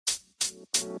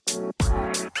Are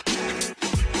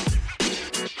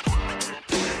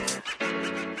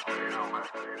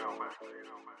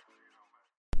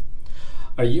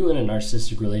you in a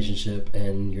narcissistic relationship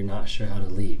and you're not sure how to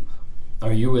leave?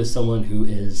 Are you with someone who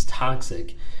is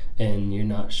toxic and you're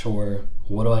not sure,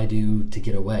 what do I do to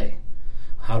get away?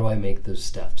 How do I make those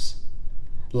steps?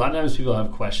 A lot of times people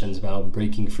have questions about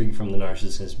breaking free from the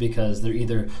narcissist because they're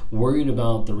either worried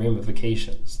about the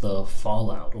ramifications, the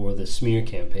fallout, or the smear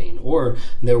campaign, or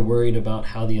they're worried about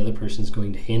how the other person is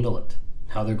going to handle it,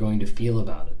 how they're going to feel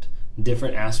about it.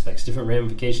 Different aspects, different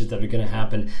ramifications that are going to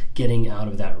happen getting out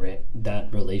of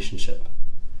that relationship.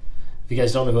 If you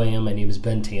guys don't know who I am, my name is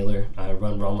Ben Taylor. I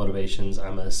run Raw Motivations.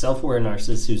 I'm a self-aware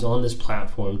narcissist who's on this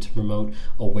platform to promote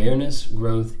awareness,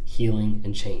 growth, healing,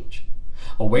 and change.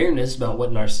 Awareness about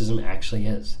what narcissism actually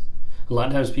is. A lot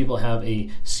of times people have a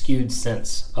skewed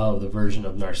sense of the version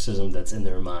of narcissism that's in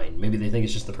their mind. Maybe they think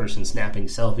it's just the person snapping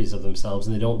selfies of themselves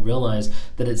and they don't realize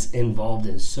that it's involved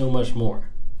in so much more.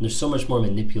 There's so much more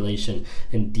manipulation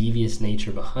and devious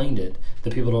nature behind it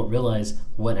that people don't realize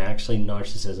what actually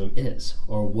narcissism is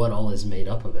or what all is made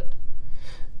up of it.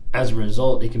 As a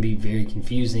result, it can be very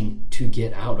confusing to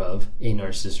get out of a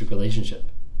narcissistic relationship.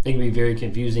 It can be very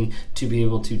confusing to be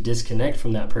able to disconnect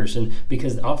from that person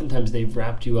because oftentimes they've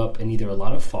wrapped you up in either a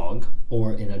lot of fog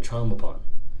or in a trauma bond.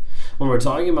 When we're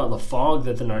talking about the fog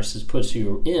that the narcissist puts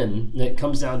you in, it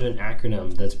comes down to an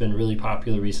acronym that's been really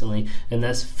popular recently, and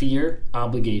that's fear,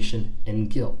 obligation, and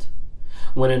guilt.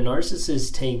 When a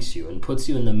narcissist takes you and puts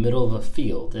you in the middle of a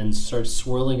field and starts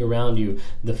swirling around you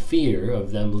the fear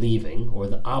of them leaving or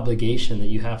the obligation that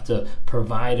you have to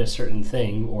provide a certain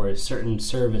thing or a certain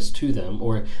service to them,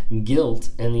 or guilt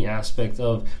and the aspect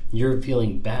of you're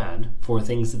feeling bad for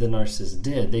things that the narcissist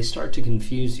did, they start to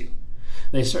confuse you.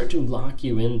 They start to lock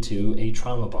you into a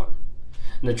trauma bond.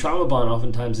 And the trauma bond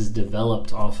oftentimes is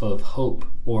developed off of hope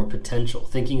or potential,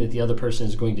 thinking that the other person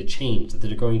is going to change, that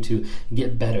they're going to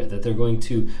get better, that they're going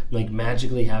to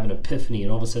magically have an epiphany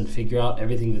and all of a sudden figure out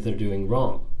everything that they're doing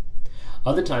wrong.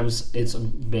 Other times it's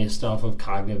based off of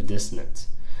cognitive dissonance.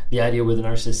 The idea where the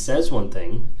narcissist says one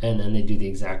thing and then they do the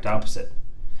exact opposite.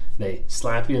 They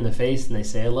slap you in the face and they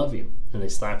say, I love you. And they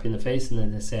slap you in the face and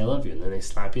then they say, I love you. And then they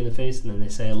slap you in the face and then they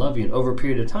say, I love you. And over a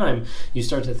period of time, you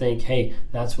start to think, hey,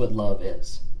 that's what love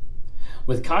is.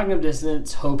 With cognitive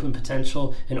dissonance, hope and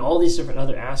potential, and all these different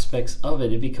other aspects of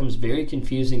it, it becomes very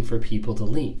confusing for people to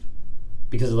leave.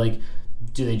 Because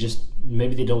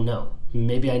maybe they don't know.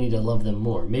 Maybe I need to love them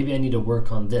more. Maybe I need to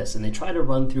work on this. And they try to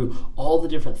run through all the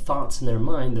different thoughts in their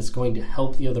mind that's going to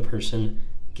help the other person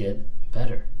get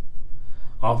better.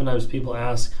 Oftentimes people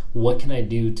ask, what can I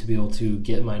do to be able to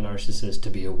get my narcissist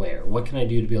to be aware? What can I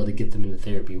do to be able to get them into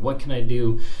therapy? What can I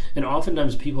do? And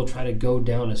oftentimes people try to go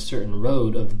down a certain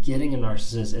road of getting a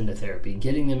narcissist into therapy,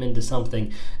 getting them into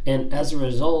something, and as a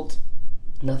result,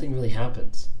 nothing really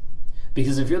happens.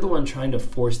 Because if you're the one trying to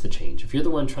force the change, if you're the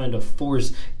one trying to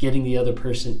force getting the other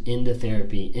person into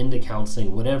therapy, into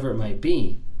counseling, whatever it might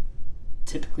be,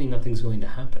 typically nothing's going to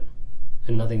happen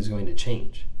and nothing's going to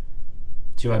change.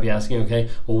 So you might be asking, okay,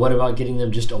 well, what about getting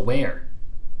them just aware?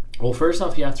 Well, first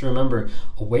off, you have to remember,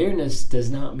 awareness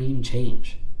does not mean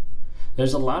change.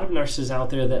 There's a lot of narcissists out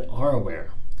there that are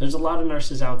aware. There's a lot of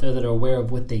narcissists out there that are aware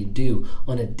of what they do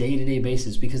on a day-to-day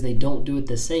basis because they don't do it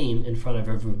the same in front of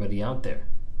everybody out there.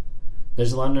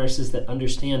 There's a lot of narcissists that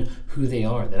understand who they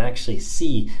are, that actually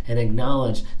see and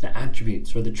acknowledge the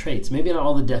attributes or the traits. Maybe not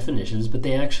all the definitions, but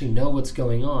they actually know what's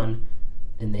going on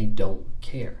and they don't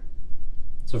care.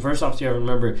 So first off, you have to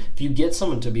remember, if you get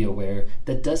someone to be aware,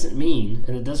 that doesn't mean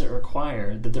and it doesn't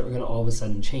require that they're going to all of a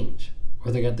sudden change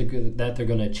or that they're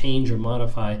going to change or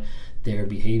modify their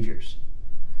behaviors.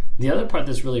 The other part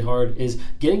that's really hard is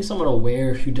getting someone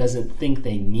aware who doesn't think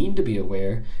they need to be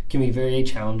aware can be very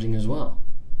challenging as well.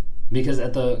 Because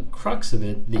at the crux of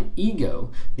it, the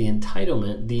ego, the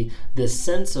entitlement, the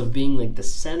sense of being like the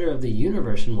center of the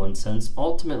universe in one sense,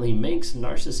 ultimately makes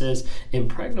narcissists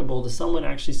impregnable to someone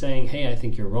actually saying, hey, I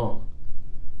think you're wrong.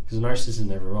 Because a narcissist is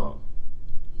never wrong,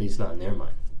 at least not in their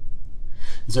mind.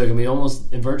 And so it can be almost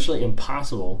virtually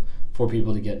impossible for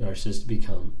people to get narcissists to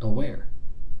become aware.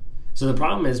 So the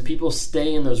problem is people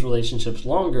stay in those relationships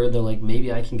longer. They're like,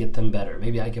 maybe I can get them better.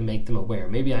 Maybe I can make them aware.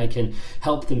 Maybe I can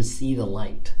help them see the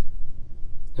light.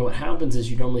 And what happens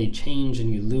is you normally change and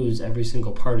you lose every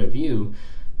single part of you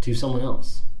to someone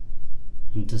else.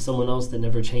 And to someone else that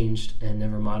never changed and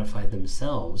never modified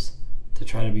themselves to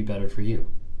try to be better for you.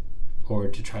 Or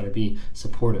to try to be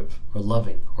supportive or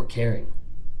loving or caring.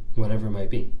 Whatever it might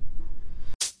be.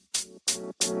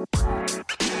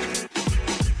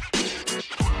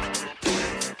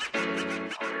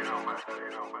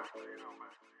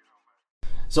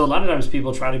 So a lot of times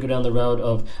people try to go down the road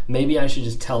of maybe I should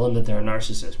just tell them that they're a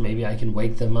narcissist. Maybe I can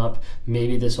wake them up.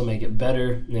 Maybe this will make it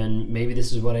better. And maybe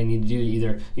this is what I need to do to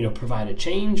either, provide a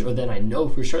change, or then I know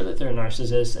for sure that they're a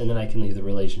narcissist and then I can leave the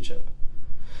relationship.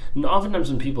 And oftentimes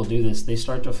when people do this, they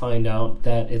start to find out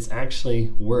that it's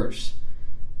actually worse,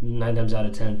 9 times out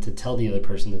of 10, to tell the other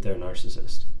person that they're a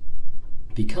narcissist.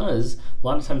 Because a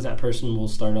lot of times that person will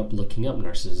start up looking up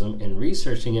narcissism and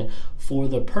researching it for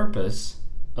the purpose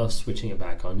of switching it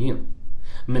back on you,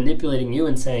 manipulating you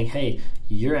and saying, hey,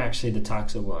 you're actually the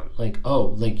toxic one.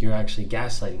 You're actually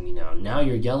gaslighting me now. Now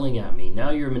you're yelling at me. Now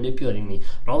you're manipulating me.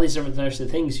 And all these different types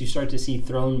of things you start to see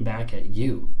thrown back at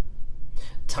you.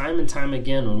 Time and time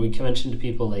again, when we mention to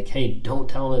people hey, don't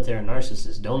tell them that they're a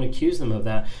narcissist. Don't accuse them of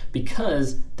that,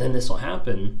 because then this will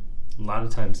happen. A lot of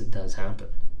times it does happen.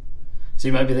 So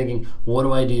you might be thinking, what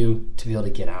do I do to be able to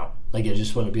get out? I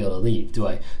just want to be able to leave. Do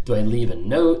I leave a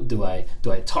note? Do I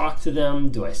talk to them?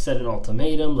 Do I set an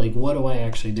ultimatum? What do I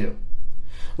actually do?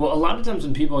 Well, a lot of times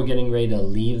when people are getting ready to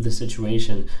leave the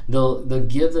situation, they'll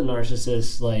give the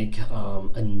narcissist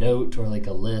a note or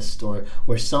a list or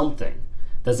something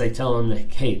that's telling them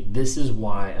hey, this is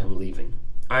why I'm leaving.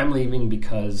 I'm leaving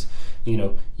because,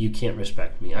 you can't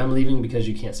respect me. I'm leaving because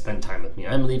you can't spend time with me.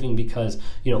 I'm leaving because,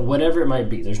 whatever it might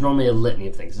be. There's normally a litany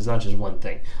of things. It's not just one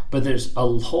thing. But there's a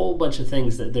whole bunch of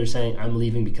things that they're saying, I'm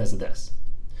leaving because of this.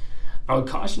 I would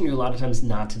caution you a lot of times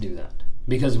not to do that.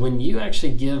 Because when you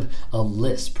actually give a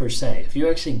list per se, if you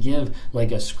actually give a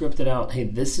scripted out, hey,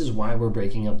 this is why we're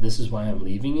breaking up, this is why I'm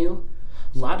leaving you,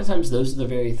 a lot of times those are the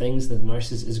very things that the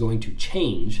narcissist is going to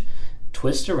change,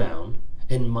 twist around,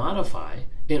 and modify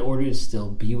in order to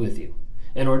still be with you,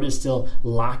 in order to still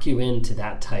lock you into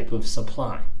that type of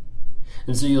supply.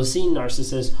 And so you'll see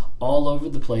narcissists all over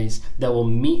the place that will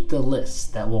meet the lists,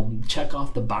 that will check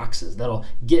off the boxes, that'll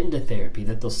get into therapy,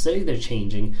 that they'll say they're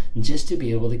changing just to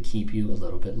be able to keep you a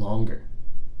little bit longer.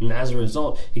 And as a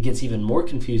result, it gets even more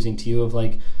confusing to you of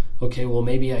okay, well,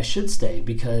 maybe I should stay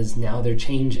because now they're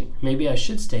changing. Maybe I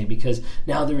should stay because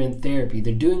now they're in therapy.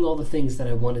 They're doing all the things that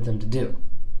I wanted them to do.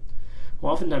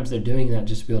 Well, oftentimes they're doing that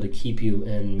just to be able to keep you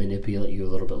and manipulate you a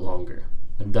little bit longer.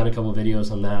 I've done a couple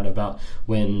videos on that about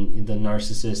when the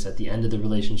narcissist at the end of the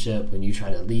relationship, when you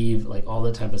try to leave, all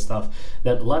that type of stuff,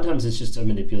 that a lot of times it's just a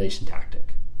manipulation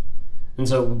tactic. And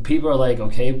so people are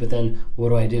okay, but then what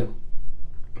do I do?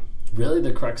 Really,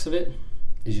 the crux of it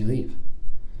is you leave.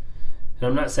 And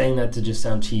I'm not saying that to just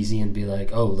sound cheesy and be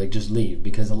just leave,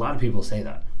 because a lot of people say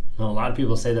that. A lot of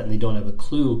people say that and they don't have a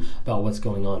clue about what's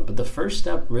going on. But the first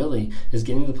step really is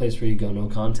getting to the place where you go no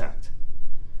contact.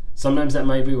 Sometimes that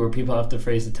might be where people have to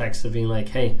phrase the text of being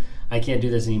hey, I can't do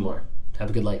this anymore.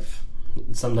 Have a good life.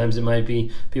 Sometimes it might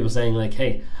be people saying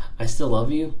hey, I still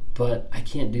love you, but I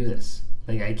can't do this.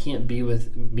 I can't be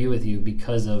with you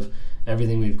because of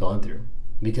everything we've gone through.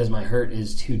 Because my hurt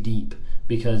is too deep.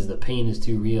 Because the pain is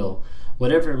too real.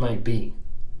 Whatever it might be.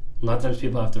 A lot of times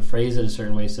people have to phrase it a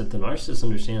certain way so that the narcissist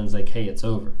understands hey, it's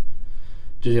over.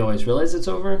 Do they always realize it's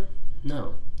over?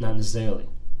 No, not necessarily.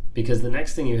 Because the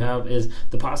next thing you have is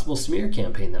the possible smear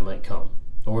campaign that might come,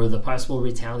 or the possible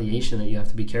retaliation that you have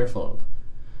to be careful of.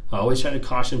 I always try to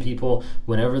caution people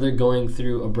whenever they're going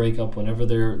through a breakup, whenever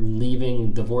they're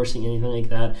leaving, divorcing, anything like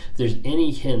that, if there's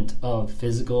any hint of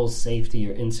physical safety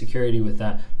or insecurity with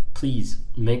that, please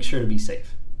make sure to be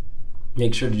safe.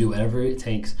 Make sure to do whatever it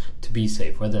takes to be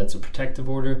safe, whether that's a protective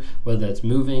order, whether that's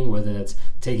moving, whether that's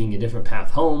taking a different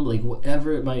path home,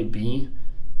 whatever it might be,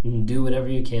 do whatever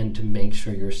you can to make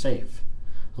sure you're safe.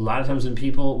 A lot of times when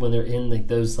people, when they're in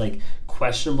those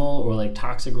questionable or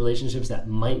toxic relationships that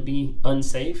might be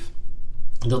unsafe,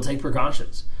 they'll take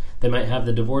precautions. They might have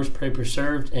the divorce paper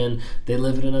served and they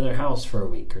live in another house for a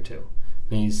week or two.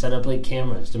 They set up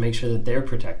cameras to make sure that they're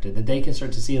protected, that they can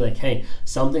start to see hey,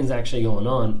 something's actually going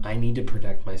on. I need to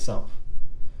protect myself.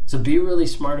 So be really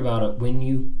smart about it when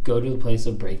you go to the place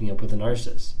of breaking up with a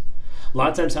narcissist. A lot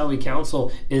of times how we counsel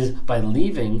is by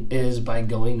leaving, is by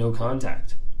going no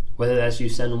contact. Whether that's you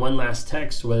send one last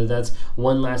text, whether that's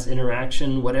one last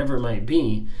interaction, whatever it might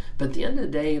be. But at the end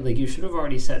of the day, you should have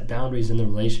already set boundaries in the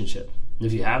relationship. And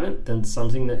if you haven't, then it's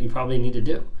something that you probably need to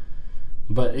do.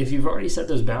 But if you've already set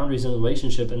those boundaries in the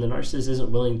relationship and the narcissist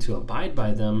isn't willing to abide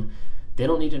by them, they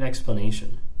don't need an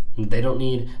explanation. They don't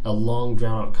need a long,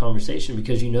 drawn-out conversation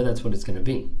because you know that's what it's going to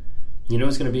be. You know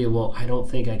it's going to be, well, I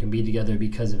don't think I can be together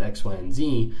because of X, Y, and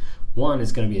Z. One,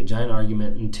 it's going to be a giant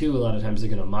argument. And two, a lot of times they're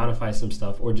going to modify some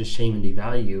stuff or just shame and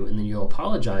devalue you. And then you'll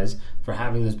apologize for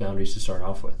having those boundaries to start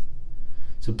off with.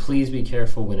 So please be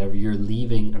careful whenever you're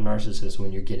leaving a narcissist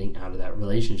when you're getting out of that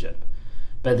relationship.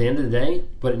 But at the end of the day,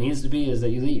 what it needs to be is that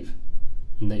you leave.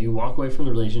 and that you walk away from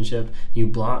the relationship, you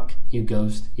block, you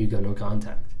ghost, you go no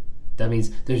contact. That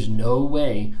means there's no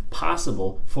way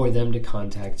possible for them to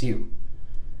contact you.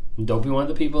 And don't be one of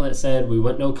the people that said, we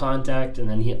went no contact, and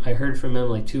then I heard from him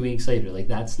like 2 weeks later. Like,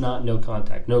 that's not no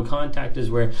contact. No contact is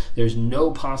where there's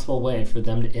no possible way for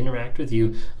them to interact with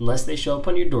you unless they show up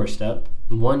on your doorstep.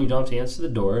 One, you don't have to answer the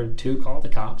door. Two, call the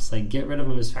cops. Like, get rid of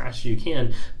them as fast as you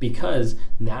can, because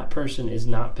that person is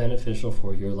not beneficial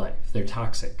for your life. They're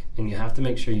toxic, and you have to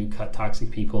make sure you cut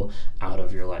toxic people out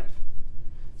of your life.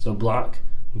 So block,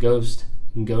 ghost,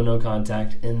 go no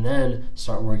contact, and then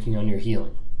start working on your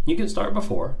healing. You can start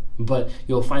before, but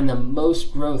you'll find the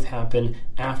most growth happen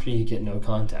after you get no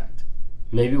contact.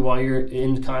 Maybe while you're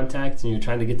in contact and you're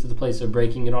trying to get to the place of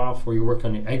breaking it off, or you work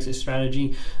on your exit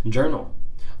strategy, journal.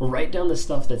 Write down the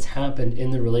stuff that's happened in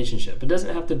the relationship. It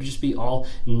doesn't have to just be all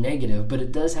negative, but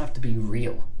it does have to be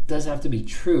real. It does have to be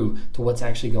true to what's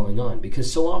actually going on,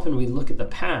 because so often we look at the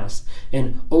past,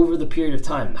 and over the period of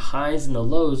time, the highs and the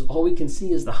lows, all we can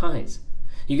see is the highs.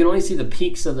 You can only see the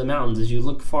peaks of the mountains as you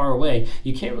look far away.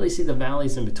 You can't really see the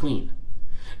valleys in between.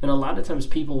 And a lot of times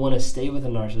people want to stay with a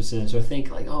narcissist or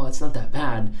think like, oh, it's not that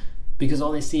bad, because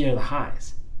all they see are the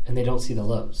highs and they don't see the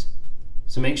lows.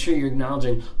 So make sure you're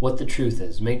acknowledging what the truth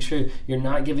is. Make sure you're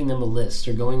not giving them a list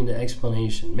or going into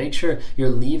explanation. Make sure you're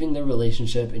leaving the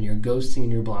relationship and you're ghosting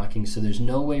and you're blocking, so there's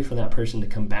no way for that person to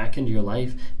come back into your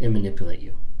life and manipulate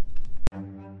you.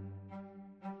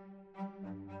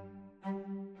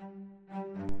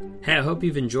 Hey, I hope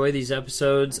you've enjoyed these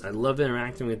episodes. I love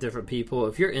interacting with different people.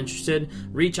 If you're interested,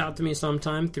 reach out to me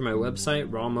sometime through my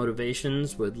website, Raw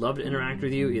Motivations. Would love to interact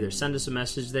with you. Either send us a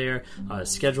message there,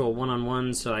 schedule a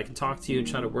one-on-one so I can talk to you,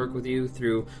 try to work with you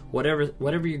through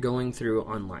whatever you're going through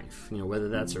on life. You know, whether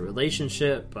that's a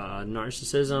relationship,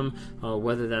 narcissism,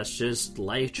 whether that's just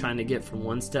life, trying to get from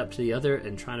one step to the other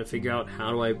and trying to figure out,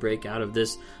 how do I break out of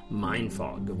this mind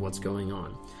fog of what's going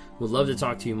on. Would love to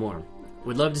talk to you more.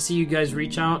 Would love to see you guys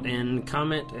reach out and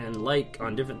comment and like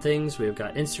on different things. We've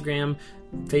got Instagram,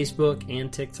 Facebook,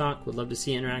 and TikTok. Would love to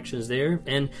see interactions there.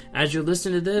 And as you're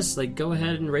listening to this, go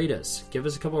ahead and rate us. Give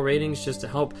us a couple ratings just to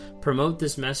help promote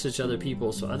this message to other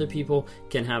people, so other people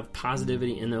can have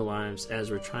positivity in their lives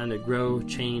as we're trying to grow,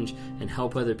 change, and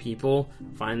help other people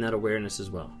find that awareness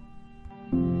as well.